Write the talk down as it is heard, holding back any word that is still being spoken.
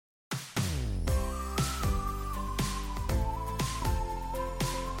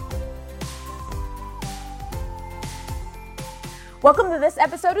Welcome to this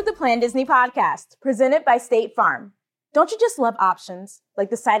episode of the Plan Disney podcast, presented by State Farm. Don't you just love options, like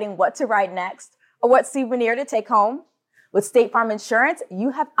deciding what to ride next or what souvenir to take home? With State Farm Insurance,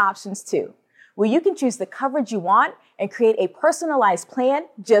 you have options too, where you can choose the coverage you want and create a personalized plan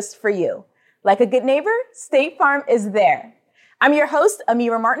just for you. Like a good neighbor, State Farm is there. I'm your host,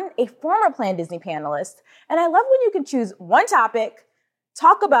 Amira Martin, a former Plan Disney panelist, and I love when you can choose one topic,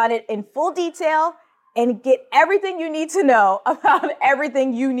 talk about it in full detail, and get everything you need to know about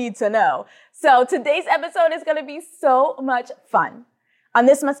everything you need to know. So today's episode is gonna be so much fun. On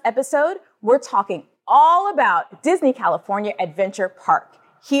this month's episode, we're talking all about Disney California Adventure Park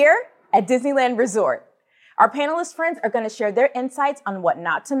here at Disneyland Resort. Our panelist friends are gonna share their insights on what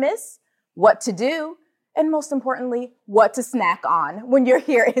not to miss, what to do, and most importantly, what to snack on when you're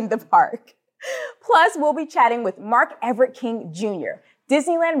here in the park. Plus, we'll be chatting with Mark Everett King Jr.,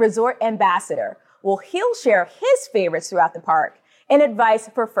 Disneyland Resort Ambassador. Well, he'll share his favorites throughout the park and advice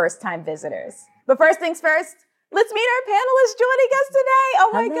for first-time visitors. But first things first, let's meet our panelists joining us today.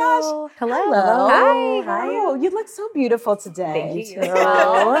 Oh my gosh. Hello. Hi. Oh, you look so beautiful today. Thank you.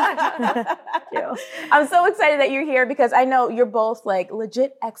 Thank you. I'm so excited that you're here because I know you're both like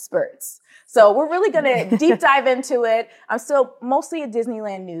legit experts. So we're really going to deep dive into it. I'm still mostly a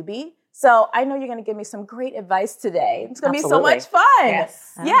Disneyland newbie. So I know you're going to give me some great advice today. It's going to be so much fun.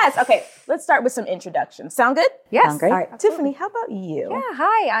 Yes. Okay. Let's start with some introductions. Sound good? Yes. Sound great. All right. Tiffany, how about you? Yeah.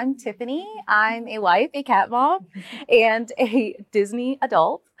 Hi, I'm Tiffany. I'm a wife, a cat mom, and a Disney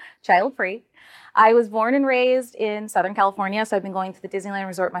adult, child-free. I was born and raised in Southern California, so I've been going to the Disneyland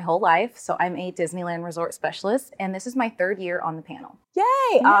Resort my whole life. So I'm a Disneyland Resort specialist, and this is my third year on the panel. Yay.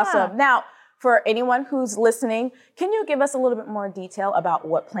 Yeah. Awesome. Now, for anyone who's listening, can you give us a little bit more detail about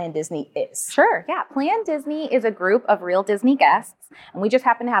what Plan Disney is? Sure, yeah. Plan Disney is a group of real Disney guests, and we just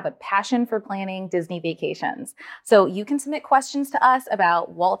happen to have a passion for planning Disney vacations. So you can submit questions to us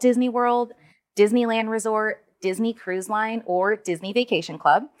about Walt Disney World, Disneyland Resort, Disney Cruise Line, or Disney Vacation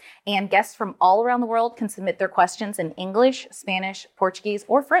Club. And guests from all around the world can submit their questions in English, Spanish, Portuguese,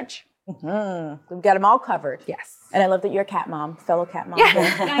 or French. Mm-hmm. We've got them all covered. Yes. And I love that you're a cat mom, fellow cat mom.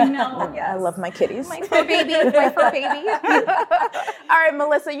 Yeah, I know. Yes. I love my kitties. My fur baby. All right,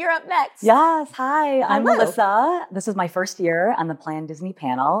 Melissa, you're up next. Yes. Hi, I'm Hello. Melissa. This is my first year on the Plan Disney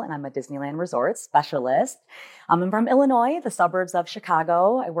panel, and I'm a Disneyland Resort specialist. I'm from Illinois, the suburbs of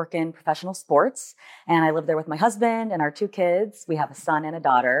Chicago. I work in professional sports, and I live there with my husband and our two kids. We have a son and a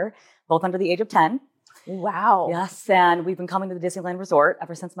daughter, both under the age of 10. Wow. Yes, and we've been coming to the Disneyland Resort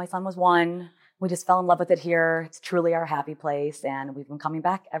ever since my son was 1. We just fell in love with it here. It's truly our happy place, and we've been coming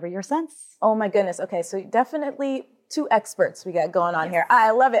back every year since. Oh my goodness. Okay, so definitely two experts we got going on here. I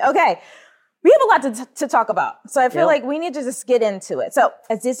love it. Okay, we have a lot to talk about, so I feel like we need to just get into it. So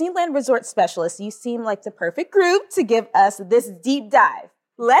as Disneyland Resort specialists, you seem like the perfect group to give us this deep dive.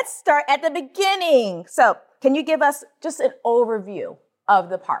 Let's start at the beginning. So can you give us just an overview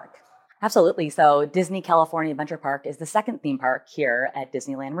of the park? Absolutely. So Disney California Adventure Park is the second theme park here at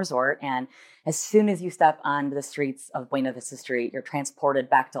Disneyland Resort. And as soon as you step onto the streets of Buena Vista Street, you're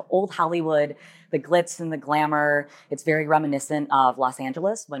transported back to old Hollywood, the glitz and the glamour. It's very reminiscent of Los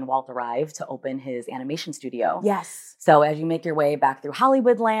Angeles when Walt arrived to open his animation studio. Yes. So as you make your way back through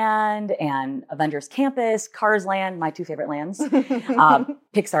Hollywoodland and Avengers Campus, Cars Land, my two favorite lands,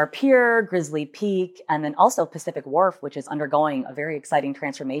 Pixar Pier, Grizzly Peak, and then also Pacific Wharf, which is undergoing a very exciting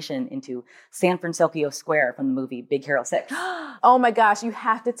transformation into San Francisco Square from the movie Big Hero 6. Oh my gosh, you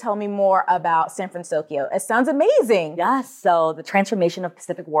have to tell me more about San Francisco. It sounds amazing. Yes, so the transformation of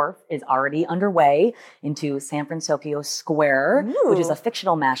Pacific Wharf is already underway into San Francisco Square, which is a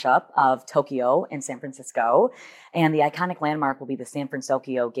fictional mashup of Tokyo and San Francisco. And the iconic landmark will be the San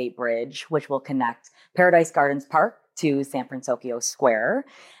Francisco Gate Bridge, which will connect Paradise Gardens Park to San Francisco Square.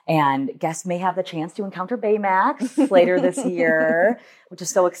 And guests may have the chance to encounter Baymax later this year, which is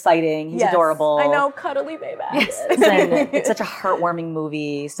so exciting. He's adorable. I know, cuddly Baymax. Yes. And it's such a heartwarming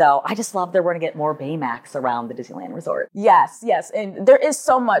movie. So I just love that we're going to get more Baymax around the Disneyland Resort. Yes. And there is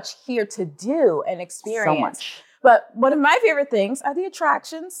so much here to do and experience. So much. But one of my favorite things are the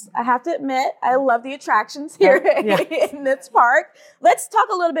attractions. I have to admit, I love the attractions here in this park. Let's talk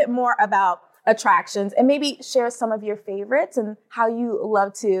a little bit more about attractions and maybe share some of your favorites and how you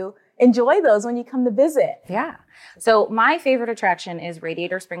love to enjoy those when you come to visit. Yeah. So my favorite attraction is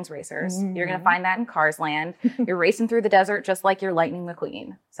Radiator Springs Racers. Mm-hmm. You're going to find that in Cars Land. You're racing through the desert just like you're Lightning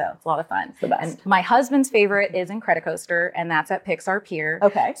McQueen. So it's a lot of fun. It's the best. And my husband's favorite is Incredicoaster, and that's at Pixar Pier.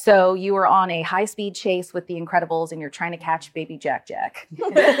 Okay. So you are on a high-speed chase with the Incredibles, and you're trying to catch baby Jack Jack.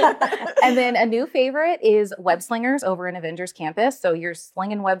 And then a new favorite is Web Slingers over in Avengers Campus. So you're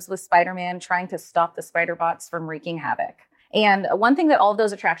slinging webs with Spider-Man, trying to stop the Spider-Bots from wreaking havoc. And one thing that all of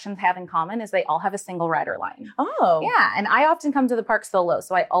those attractions have in common is they all have a single rider line. Oh. Yeah, and I often come to the park solo,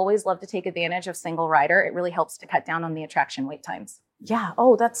 so I always love to take advantage of single rider. It really helps to cut down on the attraction wait times. Yeah.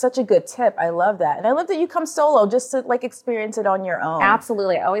 Oh, that's such a good tip. I love that. And I love that you come solo just to like experience it on your own.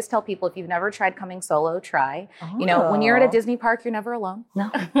 Absolutely. I always tell people if you've never tried coming solo, try. You know, when you're at a Disney park, you're never alone. No.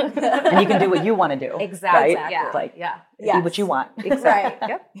 And you can do what you want to do. Exactly. Right? Yeah. Like, Yes. do what you want. Exactly. Right.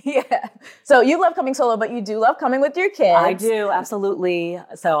 Yep. Yeah. So you love coming solo, but you do love coming with your kids. I do, absolutely.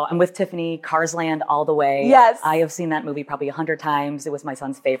 So I'm with Tiffany, Cars Land all the way. Yes. I have seen that movie probably 100 times. It was my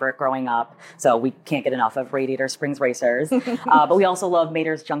son's favorite growing up. So we can't get enough of Radiator Springs Racers. But we also love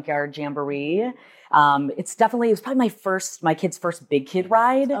Mater's Junkyard Jamboree. It was probably my kid's first big kid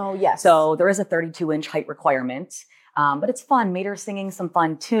ride. Oh, yes. So there is a 32-inch height requirement. But it's fun. Mater singing some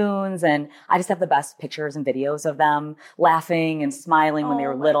fun tunes, and I just have the best pictures and videos of them laughing and smiling when they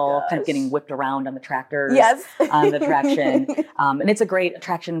were little, kind of getting whipped around on the tractors on the attraction. And it's a great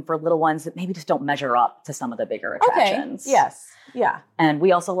attraction for little ones that maybe just don't measure up to some of the bigger attractions. Okay. Yes. Yeah. And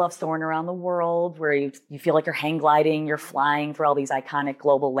we also love Soaring Around the World, where you feel like you're hang gliding, you're flying through all these iconic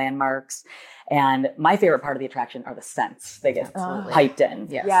global landmarks. And my favorite part of the attraction are the scents they get piped in.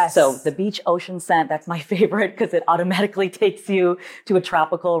 Yes. So the beach ocean scent, that's my favorite because it automatically takes you to a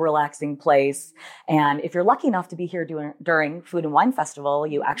tropical, relaxing place. And if you're lucky enough to be here during Food and Wine Festival,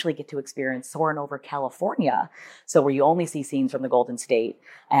 you actually get to experience Soaring Over California. So where you only see scenes from the Golden State.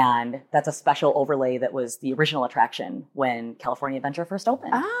 And that's a special overlay that was the original attraction when California Adventure first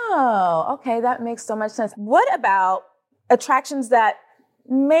opened. Oh, okay. That makes so much sense. What about attractions that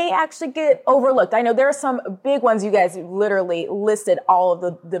may actually get overlooked? I know there are some big ones. You guys literally listed all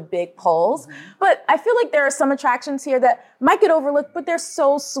of the big polls, but I feel like there are some attractions here that might get overlooked, but they're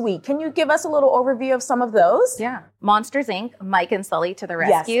so sweet. Can you give us a little overview of some of those? Yeah. Monsters, Inc., Mike and Sully to the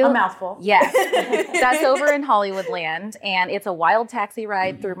rescue. Yes, a mouthful. Yes. That's over in Hollywoodland, and it's a wild taxi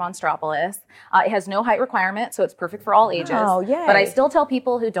ride through Monstropolis. It has no height requirement, so it's perfect for all ages. Oh, yay. But I still tell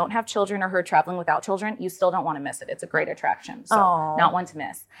people who don't have children or who are traveling without children, you still don't want to miss it. It's a great attraction, so not one to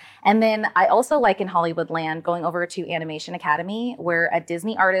miss. And then I also like in Hollywoodland going over to Animation Academy, where a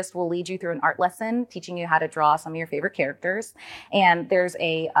Disney artist will lead you through an art lesson, teaching you how to draw some of your favorite characters. And there's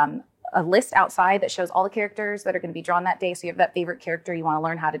a list outside that shows all the characters that are going to be drawn that day. So you have that favorite character you want to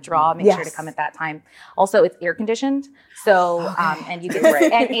learn how to draw, make sure to come at that time. Also, it's air conditioned. So, and you get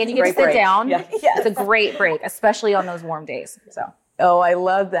and you get to sit down. Yes. It's a great break, especially on those warm days. So. Oh, I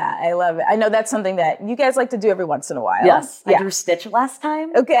love that. I love it. I know that's something that you guys like to do every once in a while. Yes. Yeah. I drew Stitch last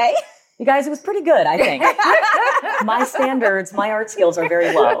time. Okay. You guys, it was pretty good, I think. My standards, my art skills are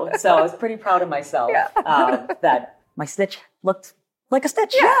very low. So I was pretty proud of myself that my Stitch looked like a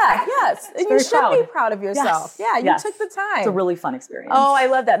Stitch. Yeah, yes. And you should be proud of yourself. Yes. Yeah, you took the time. It's a really fun experience. Oh, I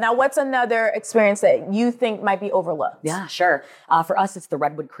love that. Now, what's another experience that you think might be overlooked? Yeah, sure. For us, it's the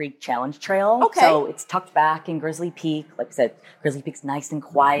Redwood Creek Challenge Trail. Okay. So it's tucked back in Grizzly Peak. Like I said, Grizzly Peak's nice and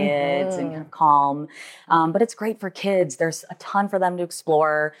quiet and kind of calm. But it's great for kids. There's a ton for them to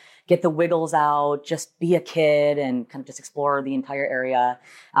explore. Get the wiggles out, just be a kid and kind of just explore the entire area.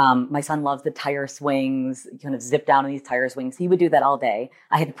 My son loves the tire swings. You kind of zip down on these tire swings. He would do that all day.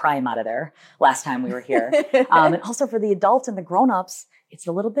 I had to pry him out of there last time we were here. And also for the adults and the grown-ups, it's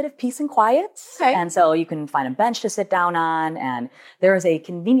a little bit of peace and quiet. Okay. And so you can find a bench to sit down on. And there is a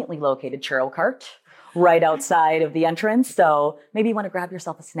conveniently located churro cart right outside of the entrance. So maybe you want to grab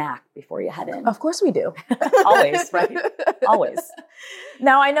yourself a snack before you head in. Of course we do. Always, right? Always.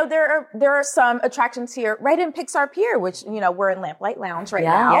 Now, I know there are some attractions here right in Pixar Pier, which, you know, we're in Lamplight Lounge right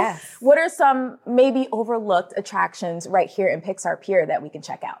now. Yes. What are some maybe overlooked attractions right here in Pixar Pier that we can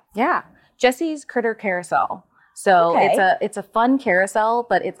check out? Yeah. Jesse's Critter Carousel. So it's a fun carousel,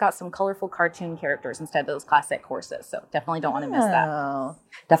 but it's got some colorful cartoon characters instead of those classic horses. So definitely don't want to miss that.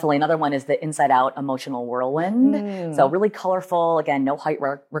 Definitely. Another one is the Inside Out Emotional Whirlwind. So really colorful. Again, no height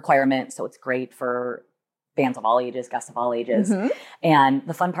requirement. So it's great for fans of all ages, guests of all ages. And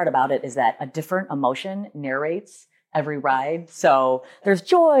the fun part about it is that a different emotion narrates every ride. So there's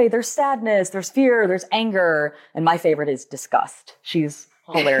joy, there's sadness, there's fear, there's anger. And my favorite is disgust. She's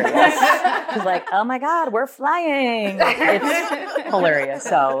hilarious. She's like, oh my God, we're flying. It's hilarious.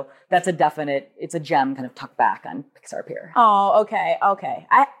 So that's it's a gem kind of tucked back on Pixar Pier. Oh, okay.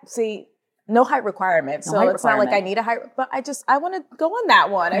 I see. No height requirement. So it's not like I need a height, but I want to go on that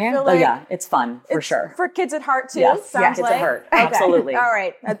one. I feel like it's fun for sure. For kids at heart too. Yes, sounds kids like. at heart. Okay. Absolutely. All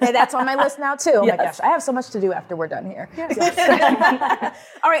right. Okay, that's on my list now too. Oh my gosh. I have so much to do after we're done here.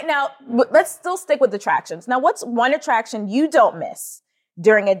 All right. Now let's still stick with attractions. Now, what's one attraction you don't miss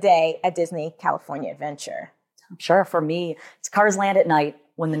during a day at Disney California Adventure? Sure. For me, it's Cars Land at night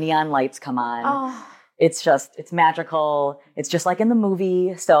when the neon lights come on. It's magical. It's just like in the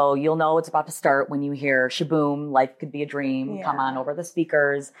movie. So you'll know it's about to start when you hear shaboom, life could be a dream, come on over the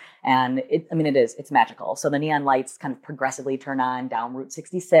speakers. And it's magical. So the neon lights kind of progressively turn on down Route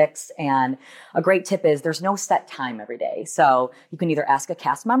 66. And a great tip is there's no set time every day. So you can either ask a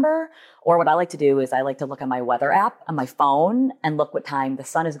cast member, or what I like to do is I like to look at my weather app on my phone and look what time the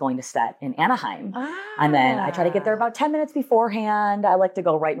sun is going to set in Anaheim. And then I try to get there about 10 minutes beforehand. I like to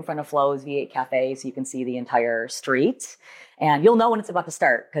go right in front of Flo's V8 Cafe so you can see the entire street. And you'll know when it's about to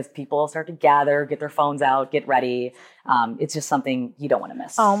start because people start to gather, get their phones out, get ready. It's just something you don't want to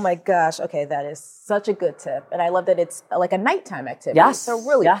miss. Oh my gosh. Okay, that is such a good tip. And I love that it's like a nighttime activity. Yes. So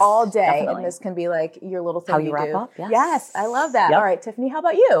really all day. Definitely. And this can be like your little thing how you wrap do. up. Yes, I love that. Yep. All right, Tiffany, how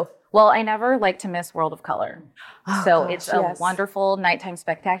about you? Well, I never like to miss World of Color. It's a wonderful nighttime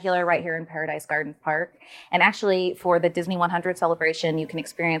spectacular right here in Paradise Gardens Park. And actually, for the Disney 100 celebration, you can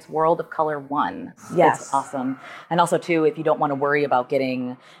experience World of Color 1. Yes. It's awesome. And also, too, if you don't want to worry about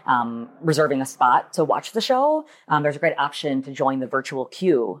reserving a spot to watch the show, there's a great option to join the virtual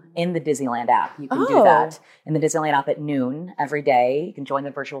queue in the Disneyland app. You can do that in the Disneyland app at noon every day. You can join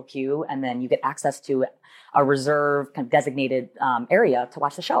the virtual queue, and then you get access to a reserved, kind of designated area to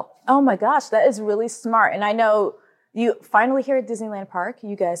watch the show. Oh my gosh, that is really smart. And I know you finally here at Disneyland Park,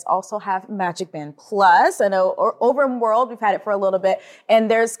 you guys also have Magic Band Plus. I know over in World, we've had it for a little bit.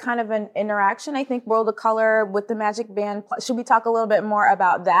 And there's kind of an interaction, I think, World of Color with the Magic Band Plus. Should we talk a little bit more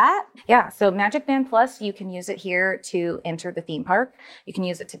about that? Yeah, so Magic Band Plus, you can use it here to enter the theme park. You can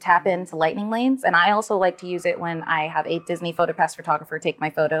use it to tap into lightning lanes. And I also like to use it when I have a Disney PhotoPass photographer take my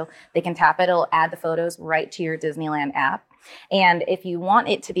photo. They can tap it, it'll add the photos right to your Disneyland app. And if you want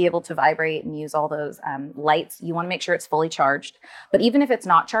it to be able to vibrate and use all those lights, you want to make sure it's fully charged. But even if it's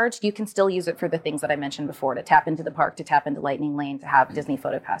not charged, you can still use it for the things that I mentioned before, to tap into the park, to tap into Lightning Lane, to have Disney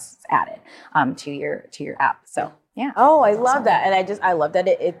PhotoPass added to your app. So yeah. Oh, I love that. And I love that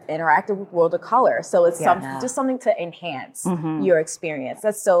it interacted with World of Color. So it's just something to enhance your experience.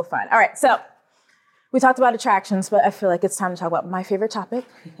 That's so fun. All right. So we talked about attractions, but I feel like it's time to talk about my favorite topic,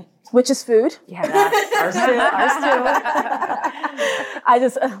 which is food. Yeah, ours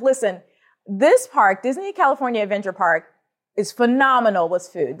too. Listen, this park, Disney California Adventure Park, is phenomenal with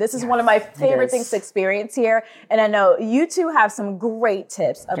food. This is one of my favorite things to experience here. And I know you two have some great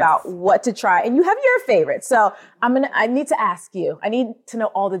tips about what to try. And you have your favorites. So I need to ask you. I need to know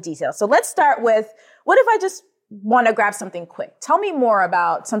all the details. So let's start with, what if I just want to grab something quick? Tell me more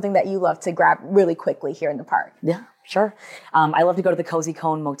about something that you love to grab really quickly here in the park. Yeah, sure. I love to go to the Cozy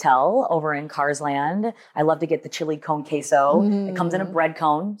Cone Motel over in Cars Land. I love to get the chili cone queso. It comes in a bread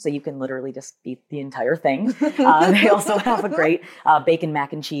cone, so you can literally just eat the entire thing. They also have a great bacon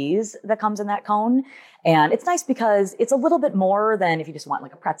mac and cheese that comes in that cone. And it's nice because it's a little bit more than if you just want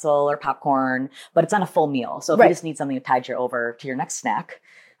like a pretzel or popcorn, but it's on a full meal. So if you just need something to tide you over to your next snack,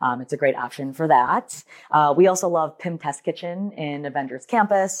 it's a great option for that. We also love Pym Test Kitchen in Avengers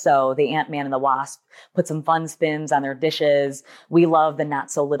Campus. So the Ant-Man and the Wasp put some fun spins on their dishes. We love the Not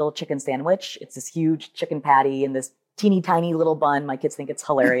So Little chicken sandwich. It's this huge chicken patty in this teeny tiny little bun. My kids think it's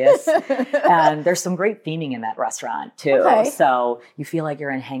hilarious. And there's some great theming in that restaurant too. Okay. So you feel like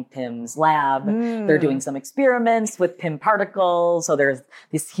you're in Hank Pym's lab. They're doing some experiments with Pym particles. So there's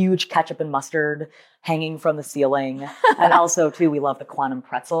this huge ketchup and mustard hanging from the ceiling. And also too, we love the Quantum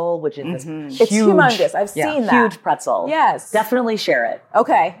Pretzel, which is this huge, it's humongous. I've seen that. Huge pretzel. Yes. Definitely share it.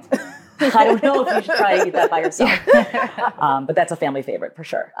 Okay. I don't know if you should try to eat that by yourself. But that's a family favorite for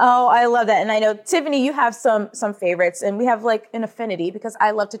sure. Oh, I love that. And I know, Tiffany, you have some favorites, and we have like an affinity because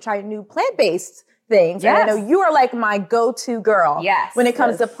I love to try new plant-based things. Yes. And I know you are like my go-to girl when it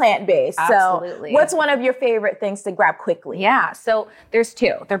comes to plant-based. Absolutely. So what's one of your favorite things to grab quickly? Yeah, so there's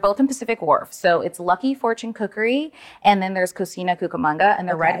two. They're both in Pacific Wharf. So it's Lucky Fortune Cookery, and then there's Cocina Cucamonga, and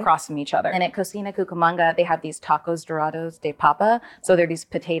they're right across from each other. And at Cocina Cucamonga, they have these tacos dorados de papa. So they're these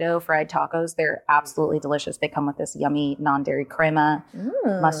potato fried tacos. They're absolutely delicious. They come with this yummy non-dairy crema.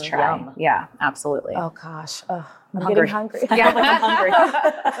 Must try. Yum. Yeah, absolutely. Oh gosh. I'm hungry. getting hungry. Yeah. I'm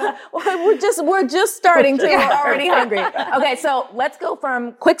hungry. Well, we're just starting to. We're already hungry. Okay, so let's go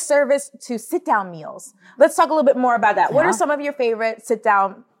from quick service to sit down meals. Let's talk a little bit more about that. What are some of your favorite sit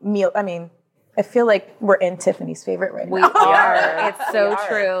down meals? I mean, I feel like we're in Tiffany's favorite right now. We are. It's so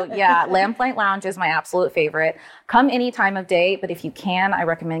true. Yeah. Lamplight Lounge is my absolute favorite. Come any time of day, but if you can, I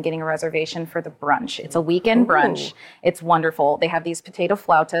recommend getting a reservation for the brunch. It's a weekend brunch. It's wonderful. They have these potato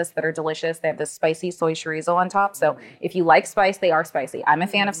flautas that are delicious. They have this spicy soy chorizo on top. So if you like spice, they are spicy. I'm a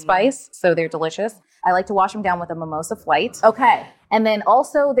fan of spice, so they're delicious. I like to wash them down with a mimosa flight. Okay. And then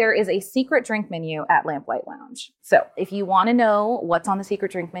also there is a secret drink menu at Lamplight Lounge. So if you want to know what's on the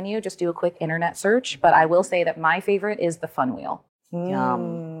secret drink menu, just do a quick internet search. But I will say that my favorite is the Fun Wheel.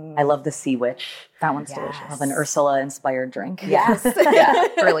 Yum. I love the Sea Witch. That one's delicious. Of an Ursula-inspired drink. Yes. Yeah,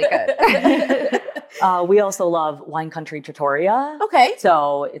 really good. We also love Wine Country Trattoria. Okay.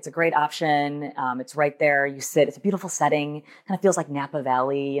 So it's a great option. It's right there. You sit. It's a beautiful setting. Kind of feels like Napa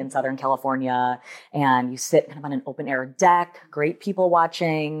Valley in Southern California. And you sit kind of on an open air deck. Great people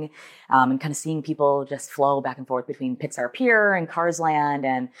watching, and kind of seeing people just flow back and forth between Pixar Pier and Cars Land.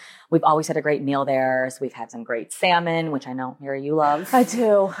 And we've always had a great meal there. So we've had some great salmon, which I know, Mary, you love. I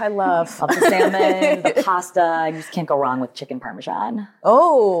do. I love the salmon, the pasta. You just can't go wrong with chicken parmesan.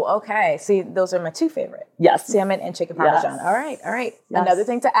 Oh, okay. See, those are my two favorite. Yes. Salmon and chicken parmesan. Yes. All right. All right. Yes. Another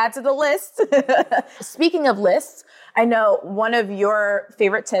thing to add to the list. Speaking of lists, I know one of your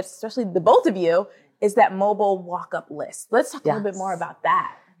favorite tips, especially the both of you, is that mobile walk-up list. Let's talk a little bit more about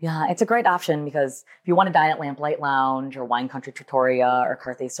that. Yeah, it's a great option because if you want to dine at Lamplight Lounge or Wine Country Trattoria or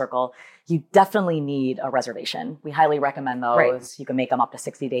Carthay Circle, you definitely need a reservation. We highly recommend those. Right. You can make them up to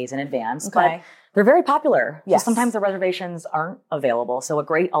 60 days in advance, but they're very popular. Yes. So sometimes the reservations aren't available. So a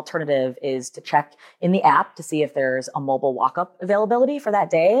great alternative is to check in the app to see if there's a mobile walk-up availability for that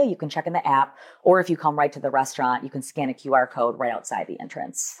day. You can check in the app, or if you come right to the restaurant, you can scan a QR code right outside the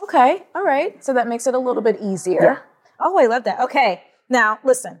entrance. Okay. All right. So that makes it a little bit easier. Yeah. Oh, I love that. Okay. Now,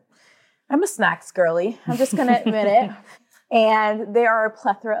 listen, I'm a snacks girly. I'm just going to admit it. And there are a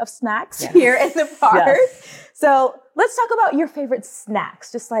plethora of snacks here in the park. Yes. So let's talk about your favorite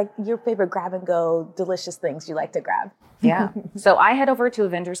snacks, just like your favorite grab and go, delicious things you like to grab. Yeah. So I head over to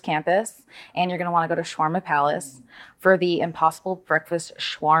Avengers Campus, and you're going to want to go to Shawarma Palace for the Impossible Breakfast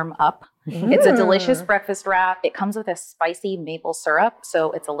Shawarma Up. It's a delicious breakfast wrap. It comes with a spicy maple syrup.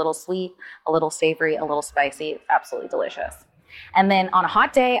 So it's a little sweet, a little savory, a little spicy. It's absolutely delicious. And then on a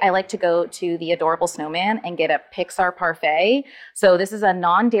hot day, I like to go to the Adorable Snowman and get a Pixar parfait. So this is a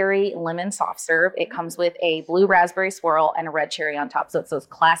non-dairy lemon soft serve. It comes with a blue raspberry swirl and a red cherry on top. So it's those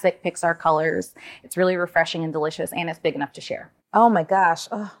classic Pixar colors. It's really refreshing and delicious, and it's big enough to share. Oh my gosh.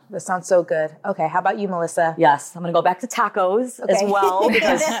 Oh, this sounds so good. Okay. How about you, Melissa? Yes. I'm going to go back to tacos as well,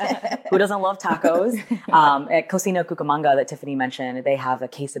 because who doesn't love tacos? At Cocina Cucamonga that Tiffany mentioned, they have a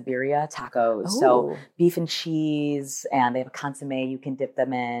quesabirria tacos. Ooh. So beef and cheese, and they have a consomme you can dip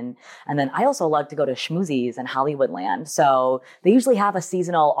them in. And then I also like to go to Schmoozies in Hollywoodland. So they usually have a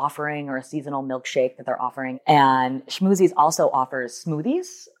seasonal offering or a seasonal milkshake that they're offering. And Schmoozies also offers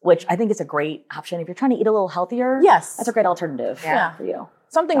smoothies, which I think is a great option if you're trying to eat a little healthier. Yes. That's a great alternative. Yeah. For you.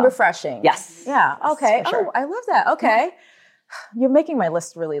 Something refreshing. Yes. Yeah. Okay. Sure. Oh, I love that. Okay. You're making my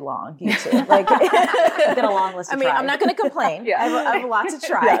list really long, you two. Like, I've got a long list to try. I'm not going to complain. I have a lot to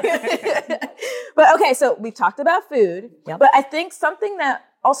try. But okay, so we've talked about food, but I think something that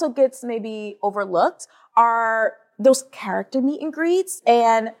also gets maybe overlooked are those character meet and greets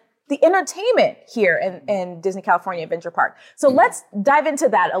and the entertainment here in Disney California Adventure Park. So let's dive into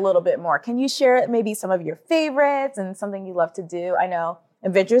that a little bit more. Can you share maybe some of your favorites and something you love to do? I know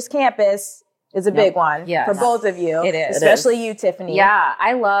Adventures Campus is a big one for both of you. It is. Especially you, Tiffany. Yeah,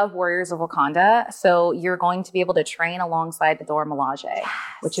 I love Warriors of Wakanda. So you're going to be able to train alongside the Dora Milaje,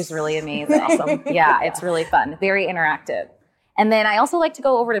 which is really amazing. Awesome. Yeah, it's really fun. Very interactive. And then I also like to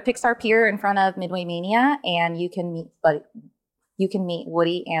go over to Pixar Pier in front of Midway Mania, and you can meet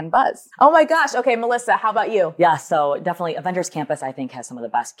Woody and Buzz. Oh my gosh. Okay, Melissa, how about you? Yeah, so definitely Avengers Campus, I think, has some of the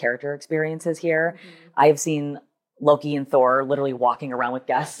best character experiences here. I have seen Loki and Thor literally walking around with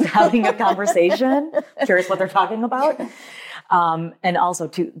guests, having a conversation. Curious what they're talking about. And also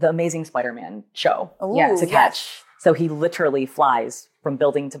to the Amazing Spider-Man show to catch. So he literally flies from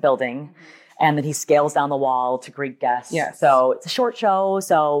building to building, and then he scales down the wall to greet guests. Yes. So it's a short show,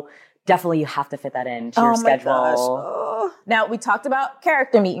 so definitely you have to fit that into your schedule. Oh. Now, we talked about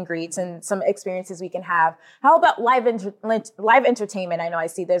character meet and greets and some experiences we can have. How about live entertainment? I know I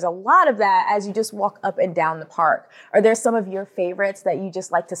see there's a lot of that as you just walk up and down the park. Are there some of your favorites that you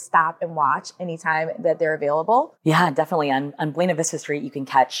just like to stop and watch anytime that they're available? Yeah, definitely. On Buena Vista Street, you can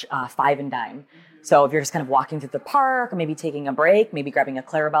catch Five and Dime. So if you're just kind of walking through the park, maybe taking a break, maybe grabbing a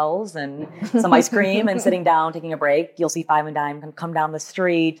Clarabelle's and some ice cream and sitting down, taking a break, you'll see Five and Dime come down the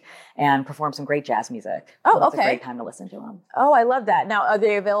street and perform some great jazz music. Oh, so that's okay. a great time to listen to them. Oh, I love that. Now, are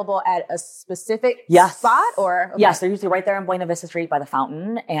they available at a specific spot or? Okay. Yes, they're usually right there on Buena Vista Street by the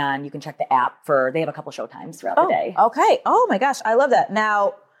fountain, and you can check the app they have a couple show times throughout the day. Okay. Oh my gosh. I love that.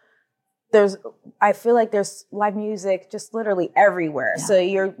 Now, I feel like there's live music just literally everywhere. Yeah. So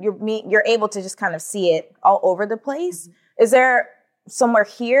you're able to just kind of see it all over the place. Mm-hmm. Is there somewhere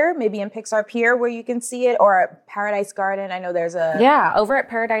here, maybe in Pixar Pier where you can see it, or at Paradise Garden? I know there's a... Yeah, over at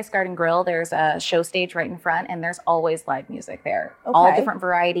Paradise Garden Grill, there's a show stage right in front, and there's always live music there. Okay. All different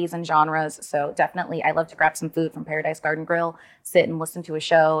varieties and genres. So definitely, I love to grab some food from Paradise Garden Grill, sit and listen to a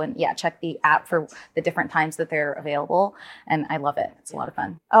show, and check the app for the different times that they're available. And I love it. It's a lot of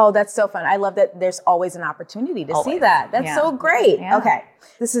fun. Oh, that's so fun. I love that there's always an opportunity to see that. That's so great. Yeah. Okay.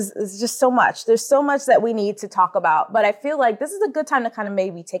 This is just so much. There's so much that we need to talk about, but I feel like this is a good time to kind of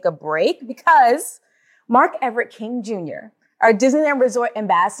maybe take a break because Mark Everett King Jr., our Disneyland Resort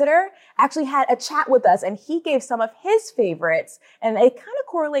ambassador, actually had a chat with us and he gave some of his favorites and they kind of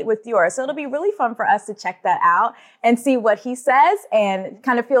correlate with yours. So it'll be really fun for us to check that out and see what he says and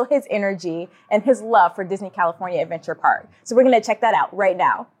kind of feel his energy and his love for Disney California Adventure Park. So we're going to check that out right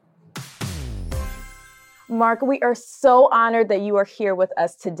now. Mark, we are so honored that you are here with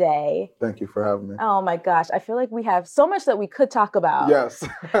us today. Thank you for having me. Oh my gosh, I feel like we have so much that we could talk about. Yes.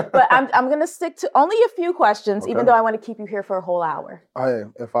 But I'm going to stick to only a few questions, even though I want to keep you here for a whole hour. Hey,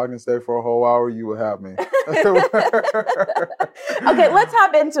 if I can stay for a whole hour, you will have me. Okay, let's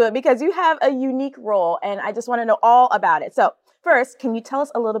hop into it because you have a unique role and I just want to know all about it. So first, can you tell us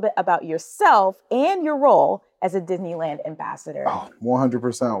a little bit about yourself and your role as a Disneyland ambassador? Oh,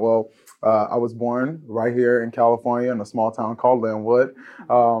 100%. Well, I was born right here in California in a small town called Linwood.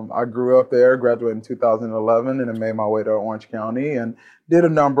 I grew up there, graduated in 2011, and then made my way to Orange County and did a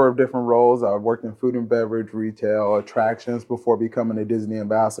number of different roles. I worked in food and beverage, retail, attractions before becoming a Disney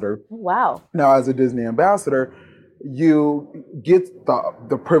ambassador. Wow. Now, as a Disney ambassador, you get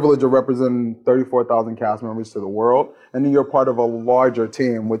the privilege of representing 34,000 cast members to the world, and then you're part of a larger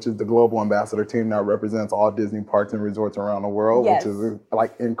team, which is the Global Ambassador team that represents all Disney parks and resorts around the world, Yes. which is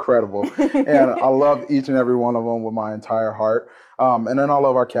like incredible. And I love each and every one of them with my entire heart. And then I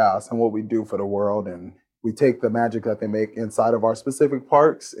love our cast and what we do for the world, and we take the magic that they make inside of our specific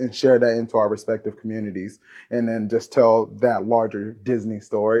parks and share that into our respective communities, and then just tell that larger Disney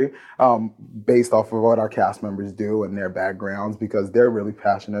story based off of what our cast members do and their backgrounds, because they're really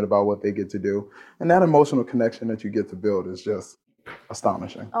passionate about what they get to do. And that emotional connection that you get to build is just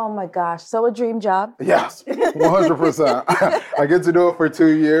astonishing. Oh my gosh, so a dream job. Yes, 100%. I get to do it for 2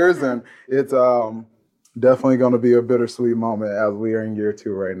 years, and it's definitely going to be a bittersweet moment as we are in year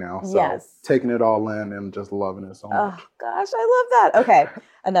 2 right now. So Yes. taking it all in and just loving it so much. Oh gosh, I love that. Okay,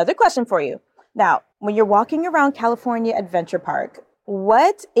 another question for you. Now, when you're walking around California Adventure Park,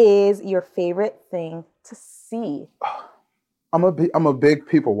 what is your favorite thing to see? I'm a big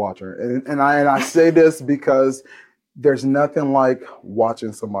people watcher, and I say this because there's nothing like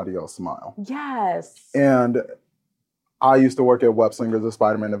watching somebody else smile. Yes. And I used to work at Web Slingers of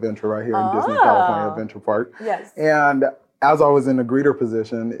Spider-Man Adventure right here in Disney California Adventure Park. Yes. And as I was in the greeter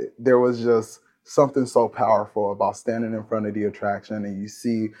position, there was just something so powerful about standing in front of the attraction and you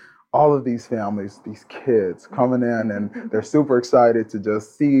see all of these families, these kids coming in and they're super excited to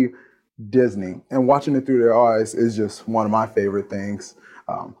just see Disney, and watching it through their eyes is just one of my favorite things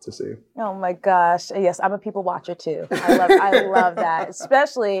to see. Oh my gosh. Yes, I'm a people watcher too. I love that.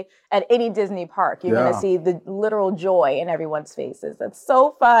 Especially at any Disney park. You're going to see the literal joy in everyone's faces. That's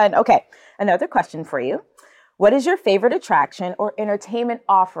so fun. Okay, another question for you. What is your favorite attraction or entertainment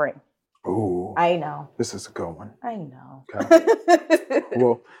offering? Ooh. I know. This is a good one. I know. Okay.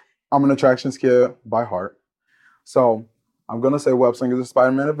 Well, I'm an attractions kid by heart. So I'm going to say Web Slingers of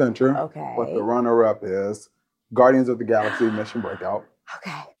Spider-Man Adventure. Okay. But the runner-up is Guardians of the Galaxy Mission Breakout.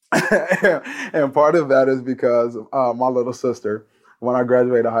 Okay. And part of that is because my little sister, when I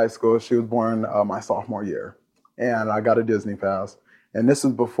graduated high school, she was born my sophomore year. And I got a Disney pass. And this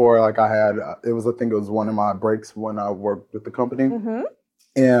is before, like, I had, it was one of my breaks when I worked with the company. Mm-hmm.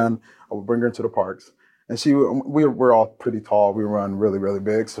 And I would bring her to the parks. And we're all pretty tall. We run really, really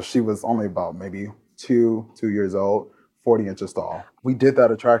big. So she was only about maybe two years old, 40 inches tall. We did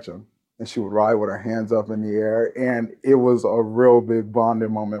that attraction. And she would ride with her hands up in the air. And it was a real big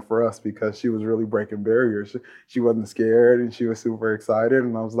bonding moment for us because she was really breaking barriers. She wasn't scared and she was super excited.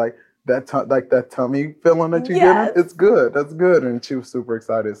 And I was like, that tummy feeling that you get, it's good. That's good. And she was super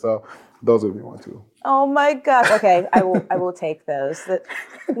excited. So those would be one too. Oh my gosh. Okay, I will take those.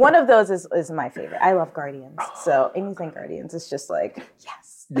 One of those is my favorite. I love Guardians. So anything Guardians is just like,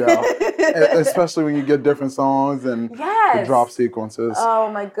 yes. Yeah, especially when you get different songs and the drop sequences.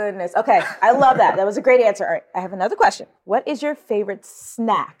 Oh my goodness. Okay, I love that. That was a great answer. All right, I have another question. What is your favorite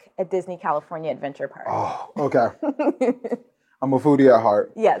snack at Disney California Adventure Park? Oh, okay. I'm a foodie at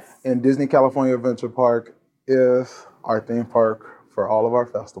heart. Yes. And Disney California Adventure Park is our theme park for all of our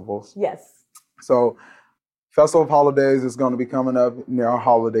festivals. Yes. So Festival of Holidays is going to be coming up near our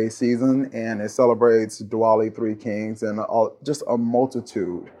holiday season, and it celebrates Diwali, Three Kings, and just a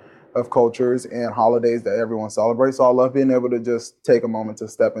multitude of cultures and holidays that everyone celebrates. So I love being able to just take a moment to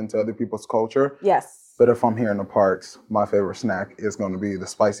step into other people's culture. Yes. But if I'm here in the parks, my favorite snack is going to be the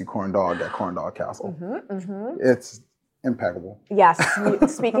spicy corn dog at Corn Dog Castle. It's impeccable. Yes,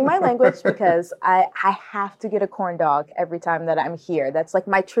 speaking my language, because I have to get a corn dog every time that I'm here. That's like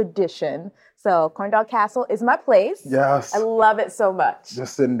my tradition. So Corn Dog Castle is my place. Yes. I love it so much.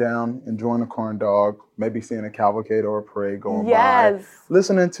 Just sitting down, enjoying a corn dog, maybe seeing a cavalcade or a parade going Yes. by.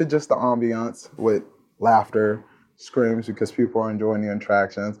 Listening to just the ambiance with laughter, screams because people are enjoying the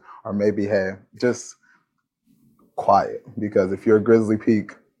attractions, or maybe, hey, just quiet. Because if you're at Grizzly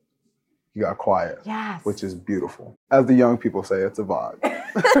Peak, you got quiet, Yes. which is beautiful. As the young people say, it's a vibe.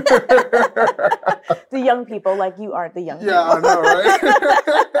 The young people, like you aren't the young people. Yeah, I know,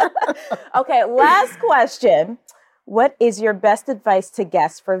 right? Okay, last question. What is your best advice to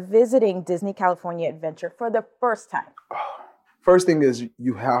guests for visiting Disney California Adventure for the first time? First thing is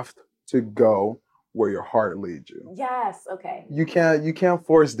you have to go where your heart leads you. Yes, okay. You can't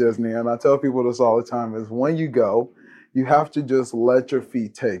force Disney, and I tell people this all the time, is when you go, you have to just let your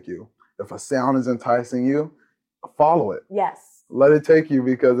feet take you. If a sound is enticing you, follow it. Yes. Let it take you,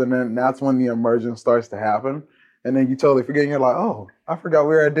 because and then that's when the immersion starts to happen. And then you totally forget, and you're like, oh, I forgot we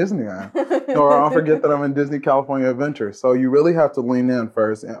were at Disneyland. Or I forget that I'm in Disney California Adventure. So you really have to lean in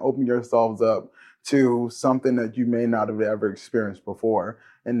first and open yourselves up to something that you may not have ever experienced before.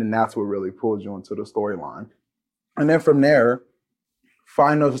 And then that's what really pulls you into the storyline. And then from there,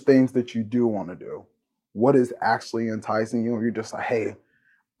 find those things that you do want to do. What is actually enticing you? And you're just like, hey,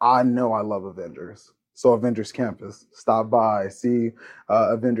 I know I love Avengers. So Avengers Campus, stop by, see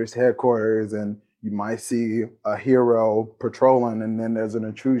Avengers headquarters, and you might see a hero patrolling, and then there's an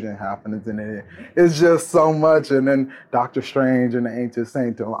intrusion happening, and it's just so much. And then Doctor Strange and the Ancient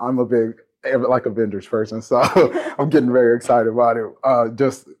Saint. I'm a big Avengers person, so I'm getting very excited about it,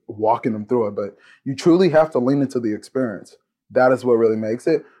 just walking them through it. But you truly have to lean into the experience. That is what really makes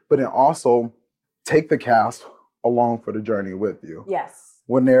it. But then also take the cast along for the journey with you. Yes.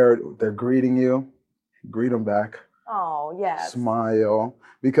 When they're greeting you, greet them back. Oh, yes. Smile,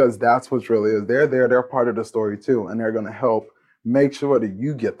 because that's what's really is. They're there. They're part of the story too, and they're going to help make sure that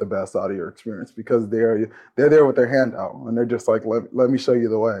you get the best out of your experience, because they're there with their hand out, and they're just like, let me show you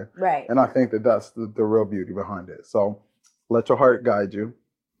the way. Right. And I think that that's the real beauty behind it. So let your heart guide you.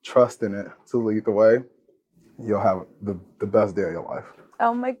 Trust in it to lead the way. You'll have the best day of your life.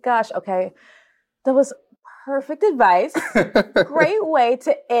 Oh my gosh. Okay. That was perfect advice. Great way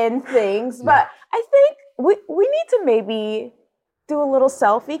to end things. But I think we need to maybe do a little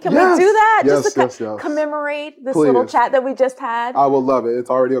selfie. Can we do that? Yes, just to yes. commemorate this Please. little chat that we just had. I will love it. It's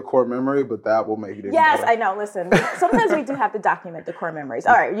already a core memory, but that will make it even Yes, better. I know. Listen, sometimes we do have to document the core memories.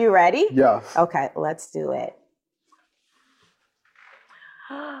 All right, you ready? Yes. Okay, let's do it.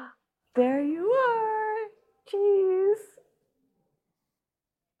 There you are. Jeez.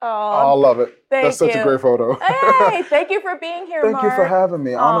 Oh, I love it. That's such a great photo. Hey, thank you for being here, Thank you for Mark. having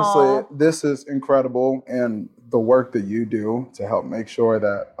me. Honestly, this is incredible. And the work that you do to help make sure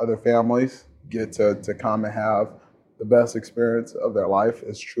that other families get to come and have the best experience of their life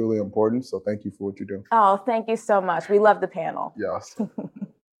is truly important. So thank you for what you do. Oh, thank you so much. We love the panel. Yes.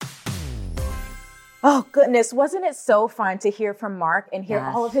 Oh, goodness. Wasn't it so fun to hear from Mark and hear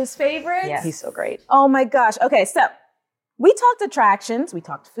all of his favorites? Yes. He's so great. Oh, my gosh. Okay, so we talked attractions, we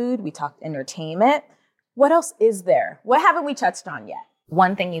talked food, we talked entertainment. What else is there? What haven't we touched on yet?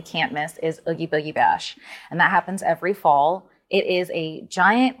 One thing you can't miss is Oogie Boogie Bash, and that happens every fall. It is a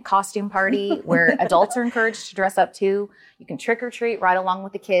giant costume party where adults are encouraged to dress up too. You can trick or treat right along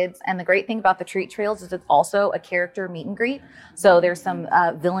with the kids. And the great thing about the treat trails is it's also a character meet and greet. So there's some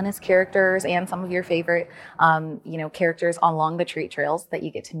villainous characters and some of your favorite, characters along the treat trails that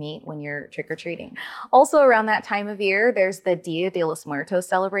you get to meet when you're trick or treating. Also around that time of year, there's the Dia de los Muertos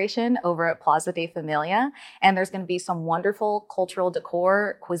celebration over at Plaza de Familia. And there's going to be some wonderful cultural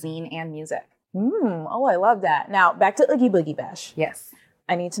decor, cuisine, and music. Oh, I love that. Now, back to Oogie Boogie Bash. Yes.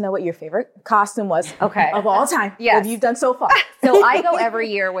 I need to know what your favorite costume was of all time Yes. that you've done so far. So I go every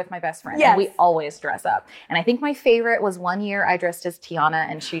year with my best friend, Yes. and we always dress up. And I think my favorite was one year I dressed as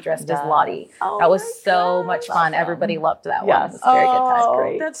Tiana and she dressed as Lottie. Oh that was my so gosh. much fun. Everybody loved that one. Yes. It was a very good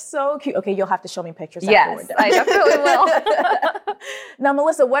time. Oh, that's so cute. Okay, you'll have to show me pictures after Yes, we're done. I definitely will. Now,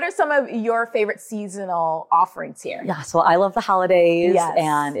 Melissa, what are some of your favorite seasonal offerings here? Yeah, so I love the holidays, Yes.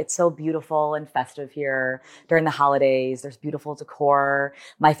 and it's so beautiful and festive here during the holidays. There's beautiful decor.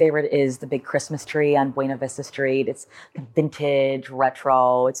 My favorite is the big Christmas tree on Buena Vista Street. It's vintage,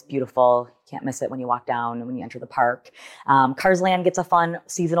 retro. It's beautiful. Can't miss it when you walk down and when you enter the park. Cars Land gets a fun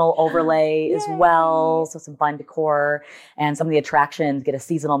seasonal overlay as well. So some fun decor. And some of the attractions get a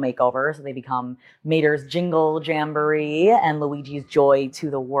seasonal makeover. So they become Mater's Jingle Jamboree and Luigi's Joy to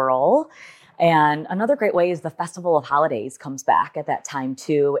the Whirl. And another great way is the Festival of Holidays comes back at that time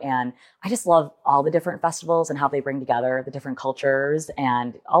too. And I just love all the different festivals and how they bring together the different cultures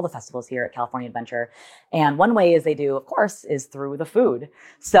and all the festivals here at California Adventure. And one way is they do, of course, is through the food.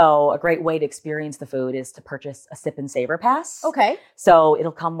 So a great way to experience the food is to purchase a Sip and Savor Pass. Okay. So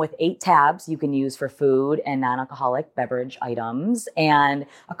it'll come with 8 tabs you can use for food and non-alcoholic beverage items, and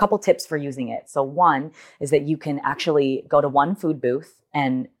a couple tips for using it. So one is that you can actually go to one food booth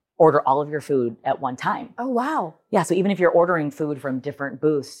and order all of your food at one time. Oh, wow. Yeah, so even if you're ordering food from different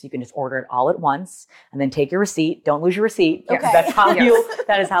booths, you can just order it all at once and then take your receipt. Don't lose your receipt. Okay. That's how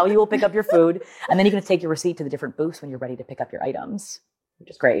that is how you will pick up your food. And then you can take your receipt to the different booths when you're ready to pick up your items, which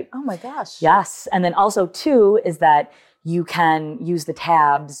is great. Oh my gosh. Yes. And then also too is that you can use the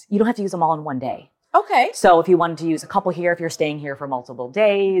tabs. You don't have to use them all in one day. Okay. So if you wanted to use a couple here, if you're staying here for multiple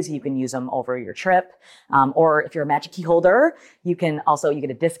days, you can use them over your trip. Or if you're a Magic Key holder, you get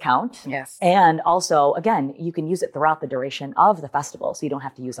a discount. Yes. And also, again, you can use it throughout the duration of the festival. So you don't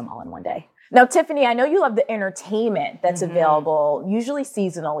have to use them all in one day. Now, Tiffany, I know you love the entertainment that's available, usually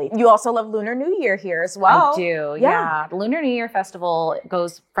seasonally. You also love Lunar New Year here as well. I do, yeah. The Lunar New Year Festival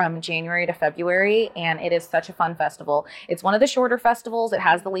goes from January to February, and it is such a fun festival. It's one of the shorter festivals. It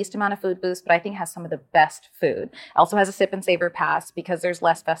has the least amount of food booths, but I think it has some of the best food. It also has a Sip and Savor Pass because there's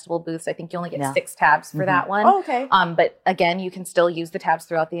less festival booths. I think you only get 6 tabs for that one. Oh, okay. But again, you can still use the tabs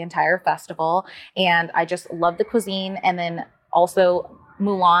throughout the entire festival. And I just love the cuisine. And then also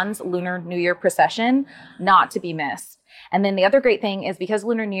Mulan's Lunar New Year procession, not to be missed. And then the other great thing is because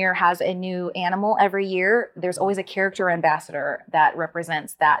Lunar New Year has a new animal every year, there's always a character ambassador that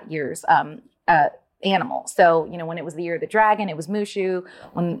represents that year's animal. So, when it was the year of the dragon, it was Mushu.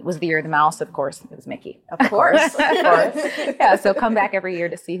 When it was the year of the mouse, of course, it was Mickey. Of course. Yeah, so come back every year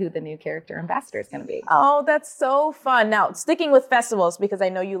to see who the new character ambassador is going to be. Oh, that's so fun. Now, sticking with festivals, because I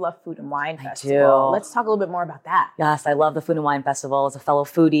know you love Food and Wine Festival. do. Let's talk a little bit more about that. Yes, I love the Food and Wine Festival as a fellow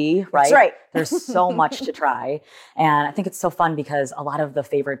foodie, right? That's right. There's so much to try. And I think it's so fun because a lot of the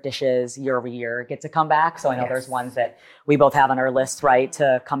favorite dishes year over year get to come back. So I know there's ones that we both have on our list, right,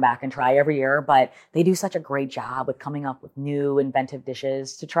 to come back and try every year. But they do such a great job with coming up with new inventive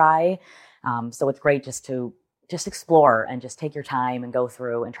dishes to try. So it's great just to explore and just take your time and go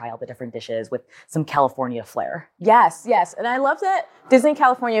through and try all the different dishes with some California flair. Yes. And I love that Disney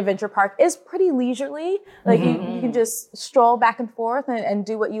California Adventure Park is pretty leisurely. Like you can just stroll back and forth and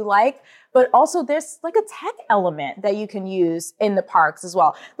do what you like. But also there's like a tech element that you can use in the parks as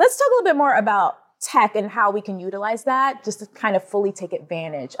well. Let's talk a little bit more about tech and how we can utilize that just to kind of fully take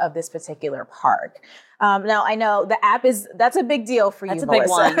advantage of this particular park. Now, I know the app that's a big deal for you, That's a big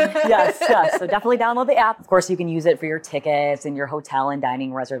Melissa. one. Yes. So definitely download the app. Of course, you can use it for your tickets and your hotel and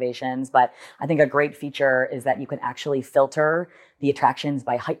dining reservations. But I think a great feature is that you can actually filter the attractions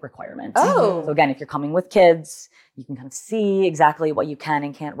by height requirement. Oh. So again, if you're coming with kids, you can kind of see exactly what you can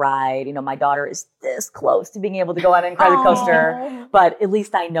and can't ride. My daughter is this close to being able to go on an credit coaster, but at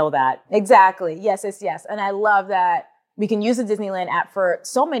least I know that. Exactly. Yes. And I love that we can use the Disneyland app for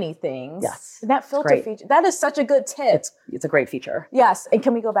so many things. Yes. And that filter great. feature, that is such a good tip. It's a great feature. Yes. And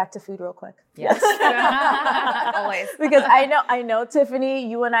can we go back to food real quick? Yes. Always. Because I know, Tiffany,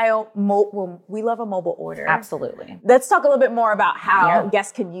 you and I, we love a mobile order. Absolutely. Let's talk a little bit more about how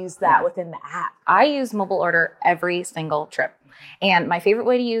guests can use that within the app. I use mobile order every single trip. And my favorite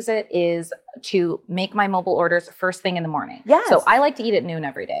way to use it is to make my mobile orders first thing in the morning. Yes. So I like to eat at noon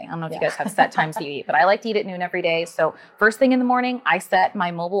every day. I don't know if you guys have set times you eat, but I like to eat at noon every day. So first thing in the morning, I set my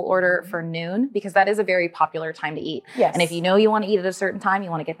mobile order for noon because that is a very popular time to eat. Yes. And if you know you want to eat at a certain time,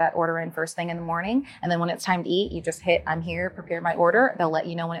 you want to get that order in first thing in the morning. And then when it's time to eat, you just hit, I'm here, prepare my order. They'll let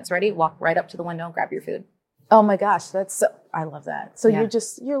you know when it's ready. Walk right up to the window and grab your food. Oh my gosh, I love that. So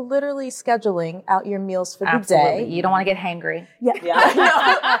you're literally scheduling out your meals for the day. You don't want to get hangry. Yeah.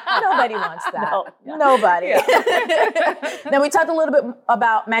 Nobody wants that. No. Nobody. Now we talked a little bit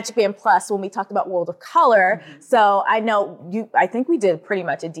about Magic Band Plus when we talked about World of Color. So I think we did pretty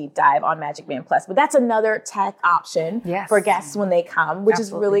much a deep dive on Magic Band Plus, but that's another tech option for guests when they come, which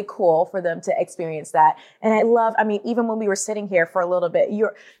is really cool for them to experience that. And even when we were sitting here for a little bit,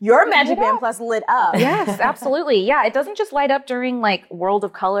 your Magic Band Plus lit up. Yes, absolutely. Absolutely. Yeah. It doesn't just light up during like World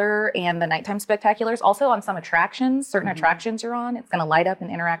of Color and the nighttime spectaculars. Also on some attractions, certain attractions you're on, it's going to light up and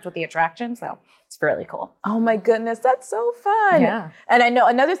interact with the attraction. So it's really cool. Oh my goodness, that's so fun. Yeah. And I know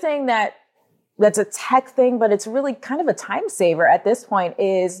another thing that's a tech thing, but it's really kind of a time saver at this point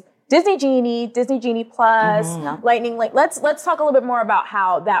is Disney Genie Plus, Lightning Link. Let's talk a little bit more about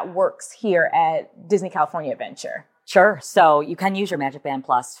how that works here at Disney California Adventure. Sure. So you can use your Magic Band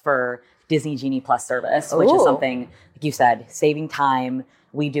Plus for Disney Genie Plus service, which is something, like you said, saving time.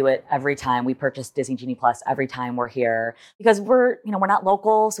 We do it every time. We purchase Disney Genie Plus every time we're here because we're not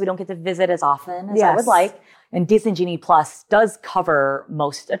local, so we don't get to visit as often as I would like. And Disney Genie Plus does cover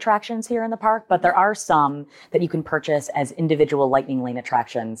most attractions here in the park, but there are some that you can purchase as individual Lightning Lane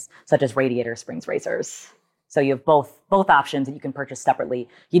attractions, such as Radiator Springs Racers. So you have both options that you can purchase separately.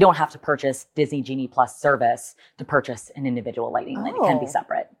 You don't have to purchase Disney Genie Plus service to purchase an individual Lightning Lane. It can be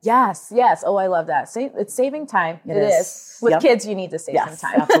separate. Yes. Oh, I love that. It's saving time. It is. With kids, you need to save some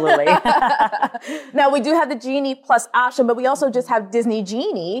time. Absolutely. Now, we do have the Genie Plus option, but we also just have Disney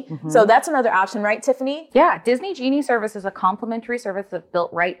Genie. So that's another option, right, Tiffany? Yeah, Disney Genie service is a complimentary service that's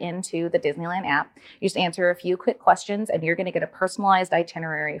built right into the Disneyland app. You just answer a few quick questions and you're going to get a personalized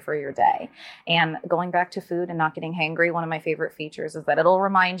itinerary for your day. And going back to food and not getting hangry, one of my favorite features is that it'll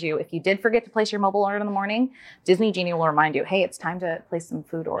remind you, if you did forget to place your mobile order in the morning, Disney Genie will remind you, hey, it's time to place some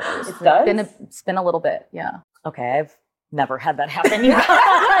food orders. It does? It's been a little bit, yeah. Okay, I've never had that happen. You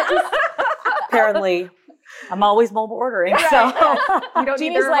guys. Apparently, I'm always mobile ordering. Right. So you don't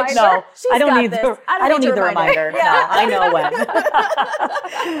Genie's need the like, reminder. sure, I don't need this. I don't need the reminder. Yeah. No, I know when.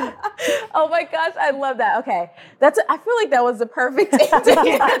 Oh my gosh, I love that. Okay. I feel like that was the perfect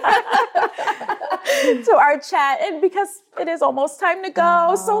ending to our chat. And because it is almost time to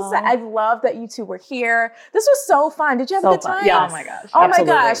go. So sad. I love that you two were here. This was so fun. Did you have a good time? Yeah. Oh my gosh. Oh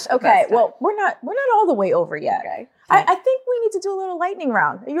Absolutely. my gosh. Okay. Well, we're not all the way over yet. Okay. I think we need to do a little lightning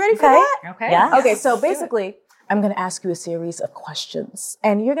round. Are you ready for that? Okay. Yeah. Okay, so basically, I'm going to ask you a series of questions,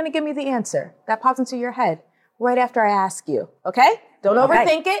 and you're going to give me the answer that pops into your head right after I ask you. Okay? Don't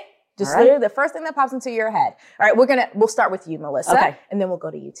overthink it. Just literally the first thing that pops into your head. All right, we'll start with you, Melissa. Okay. And then we'll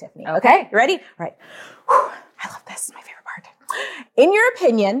go to you, Tiffany. Okay. You ready? All right. Whew, I love this. It's my favorite part. In your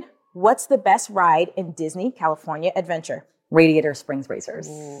opinion, what's the best ride in Disney California Adventure? Radiator Springs Racers.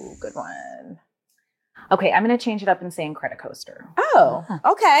 Ooh, good one. Okay, I'm going to change it up and say Incredicoaster. Oh,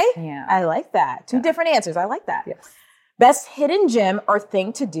 okay. Yeah. I like that. Two different answers. I like that. Yes. Best hidden gem or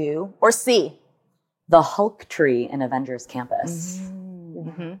thing to do or see? The Hulk tree in Avengers Campus.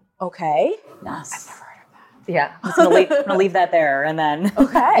 Mm-hmm. Okay. Yes. Yeah. I'm just gonna leave that there, and then you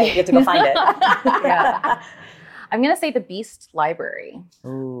have to go find it. Yeah. I'm going to say the Beast Library.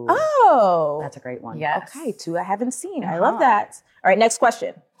 Ooh, Oh. that's a great one. Yes. Okay, two I haven't seen. I love that. All right, next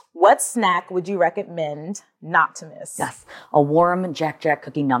question. What snack would you recommend not to miss? Yes, a warm Jack Jack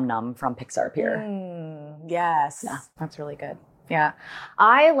cookie num num from Pixar Pier. Yes. Yeah. That's really good. Yeah.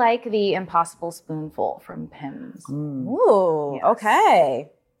 I like the Impossible Spoonful from Pim's. Ooh, Yes. okay.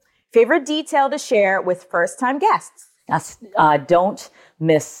 Favorite detail to share with first-time guests? Yes, don't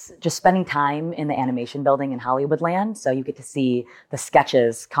miss just spending time in the animation building in Hollywoodland, so you get to see the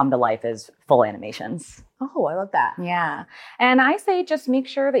sketches come to life as full animations. Oh, I love that. Yeah. And I say just make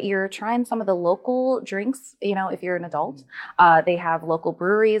sure that you're trying some of the local drinks, if you're an adult. They have local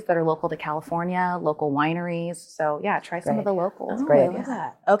breweries that are local to California, local wineries. So yeah, try some of the locals. That's great. I love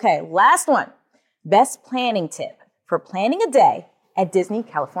that. Okay, last one. Best planning tip for planning a day at Disney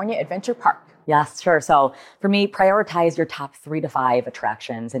California Adventure Park. Yes, sure. So for me, prioritize your top 3 to 5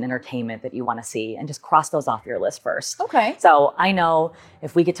 attractions and entertainment that you want to see and just cross those off your list first. Okay. So I know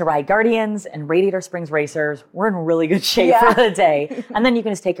if we get to ride Guardians and Radiator Springs Racers, we're in really good shape for the day. And then you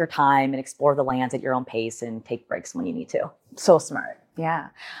can just take your time and explore the lands at your own pace and take breaks when you need to. So smart. Yeah.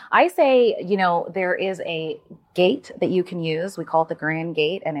 I say, there is a gate that you can use. We call it the Grand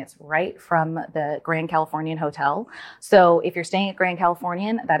Gate, and it's right from the Grand Californian Hotel. So if you're staying at Grand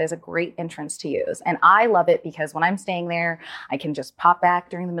Californian, that is a great entrance to use. And I love it because when I'm staying there, I can just pop back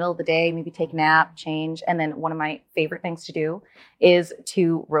during the middle of the day, maybe take a nap, change. And then one of my favorite things to do is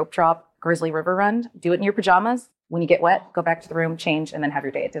to rope drop Grizzly River Run. Do it in your pajamas. When you get wet, go back to the room, change, and then have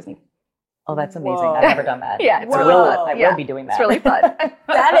your day at Disney. Oh, that's amazing. Whoa. I've never done that. Yeah, it's I really will, fun. I will be doing that. It's really fun.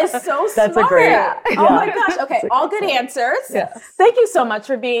 That is so smart. That's a great- Oh my gosh. Okay, all good answers. Yes. Thank you so much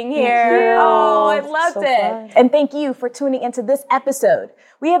for being here. you. Oh, I loved So it. fun. And thank you for tuning into this episode.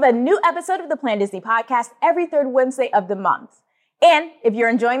 We have a new episode of the Plan Disney podcast every third Wednesday of the month. And if you're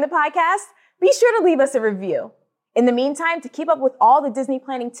enjoying the podcast, be sure to leave us a review. In the meantime, to keep up with all the Disney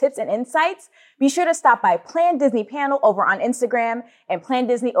planning tips and insights, be sure to stop by Plan Disney Panel over on Instagram and Plan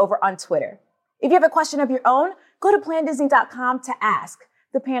Disney over on Twitter. If you have a question of your own, go to plandisney.com to ask.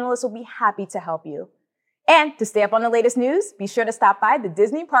 The panelists will be happy to help you. And to stay up on the latest news, be sure to stop by the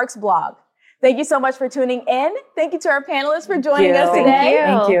Disney Parks blog. Thank you so much for tuning in. Thank you to our panelists for joining us today.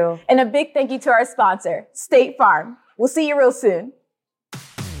 Thank you. And a big thank you to our sponsor, State Farm. We'll see you real soon.